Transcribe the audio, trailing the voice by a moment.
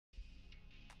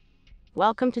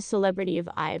Welcome to Celebrity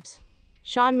Vibes.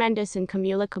 Shawn Mendes and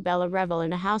Camila Cabello revel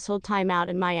in a household timeout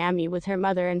in Miami with her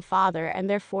mother and father and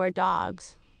their 4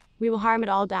 dogs. We will harm it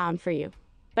all down for you.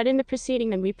 But in the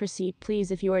proceeding we proceed, please,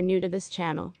 if you are new to this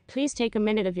channel, please take a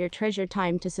minute of your treasured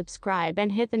time to subscribe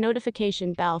and hit the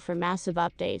notification bell for massive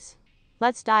updates.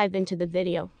 Let's dive into the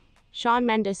video. Shawn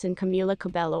Mendes and Camila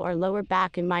Cabello are lower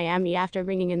back in Miami after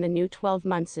ringing in the new 12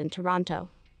 months in Toronto.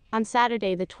 On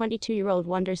Saturday, the 22-year-old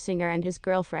wonder singer and his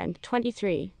girlfriend,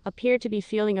 23, appeared to be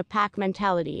feeling a pack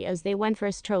mentality as they went for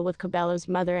a stroll with Cabello's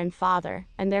mother and father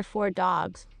and their 4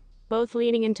 dogs. Both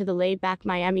leaning into the laid-back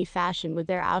Miami fashion with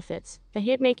their outfits, the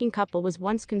hit-making couple was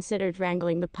once considered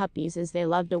wrangling the puppies as they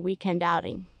loved a weekend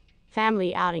outing.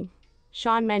 Family outing.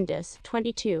 Shawn Mendes,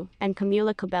 22, and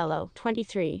Camila Cabello,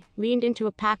 23, leaned into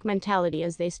a pack mentality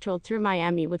as they strolled through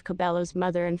Miami with Cabello's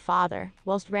mother and father,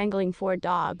 whilst wrangling 4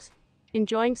 dogs.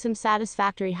 Enjoying some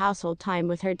satisfactory household time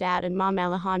with her dad and mom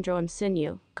Alejandro and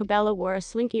Sinew, Cabello wore a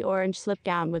slinky orange slip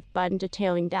gown with button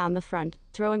detailing down the front,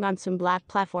 throwing on some black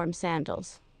platform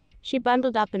sandals. She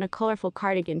bundled up in a colorful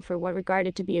cardigan for what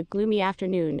regarded to be a gloomy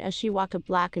afternoon as she walked a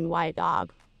black and white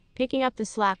dog. Picking up the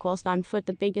slack whilst on foot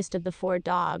the biggest of the 4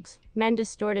 dogs, Mendes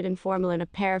snorted informal in a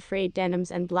pair of frayed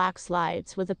denims and black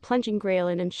slides with a plunging gray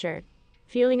linen shirt.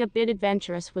 Feeling a bit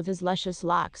adventurous with his luscious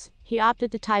locks, he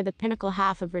opted to tie the pinnacle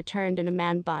half of returned in a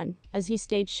man bun, as he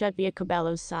stayed shut via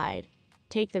Cabello's side.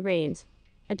 Take the reins.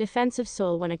 A defensive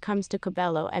soul when it comes to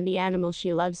Cabello and the animal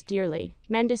she loves dearly,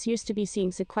 Mendes used to be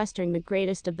seen sequestering the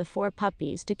greatest of the 4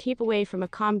 puppies to keep away from a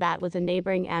combat with a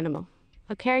neighboring animal.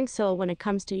 A caring soul when it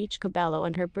comes to each Cabello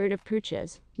and her brood of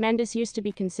pooches, Mendes used to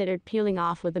be considered peeling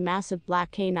off with a massive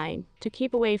black canine to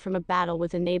keep away from a battle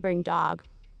with a neighboring dog.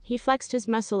 He flexed his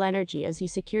muscle energy as he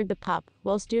secured the pup,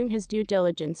 whilst doing his due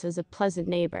diligence as a pleasant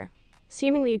neighbor.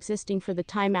 Seemingly existing for the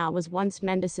timeout was once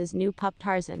Mendes's new pup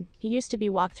Tarzan. He used to be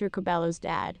walked through Cabello's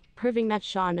dad, proving that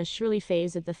Shawn is surely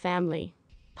phase of the family.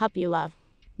 Puppy love.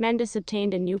 Mendes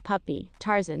obtained a new puppy,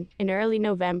 Tarzan, in early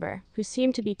November, who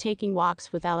seemed to be taking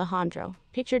walks with Alejandro.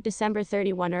 Pictured December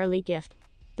 31 early gift.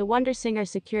 The wonder singer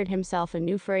secured himself a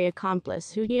new furry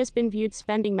accomplice who he has been viewed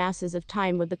spending masses of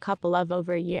time with the couple of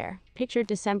over a year. Pictured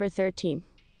December 13.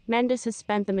 Mendes has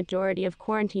spent the majority of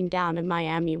quarantine down in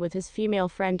Miami with his female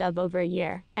friend of over a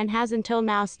year, and has until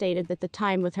now stated that the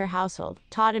time with her household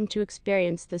taught him to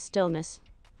experience the stillness.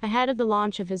 Ahead of the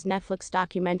launch of his Netflix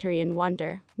documentary In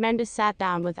Wonder, Mendes sat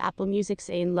down with Apple Music's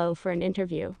Ain Lowe for an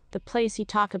interview. The place he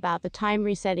talked about the time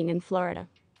resetting in Florida.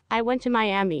 I went to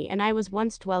Miami and I was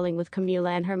once dwelling with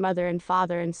Camila and her mother and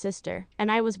father and sister, and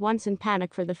I was once in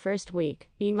panic for the first week,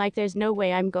 being like there's no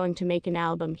way I'm going to make an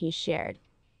album, he shared.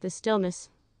 The stillness.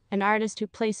 An artist who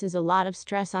places a lot of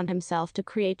stress on himself to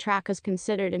create track is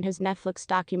considered in his Netflix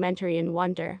documentary In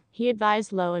Wonder. He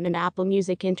advised Lowe in an Apple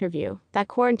Music interview that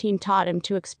quarantine taught him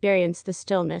to experience the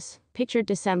stillness. Pictured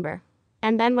December.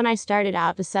 And then when I started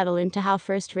out to settle into how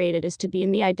first-rate it is to be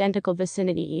in the identical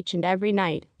vicinity each and every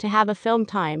night, to have a film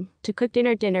time, to cook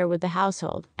dinner with the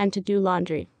household, and to do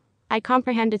laundry. I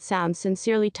comprehend it sounds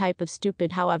sincerely type of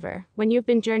stupid, however, when you've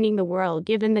been journeying the world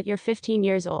given that you're 15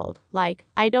 years old, like,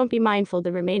 I don't be mindful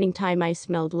the remaining time I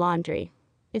smelled laundry.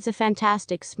 It's a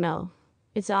fantastic smell.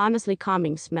 It's a honestly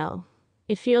calming smell.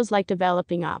 It feels like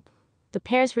developing up. The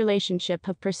pair's relationship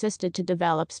have persisted to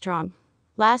develop strong.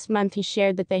 Last month he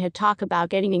shared that they had talked about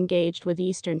getting engaged with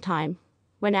Eastern time.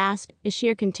 When asked, is she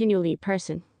a continually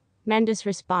person? Mendes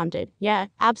responded, yeah,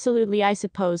 absolutely, I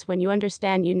suppose when you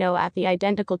understand at the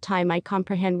identical time I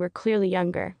comprehend we're clearly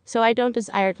younger, so I don't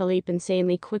desire to leap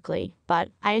insanely quickly, but,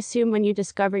 I assume when you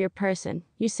discover your person,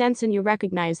 you sense and you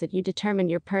recognize that you determine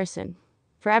your person.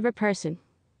 Forever person.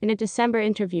 In a December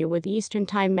interview with Eastern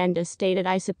Time, Mendes stated,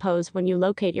 I suppose when you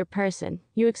locate your person,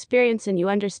 you experience and you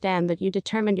understand that you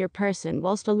determined your person,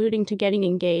 whilst alluding to getting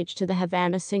engaged to the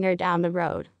Havana singer down the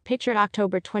road. Pictured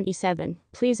October 27.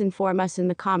 Please inform us in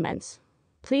the comments.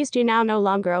 Please do now no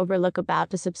longer overlook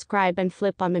about to subscribe and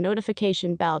flip on the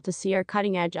notification bell to see our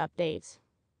cutting edge updates.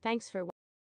 Thanks for watching.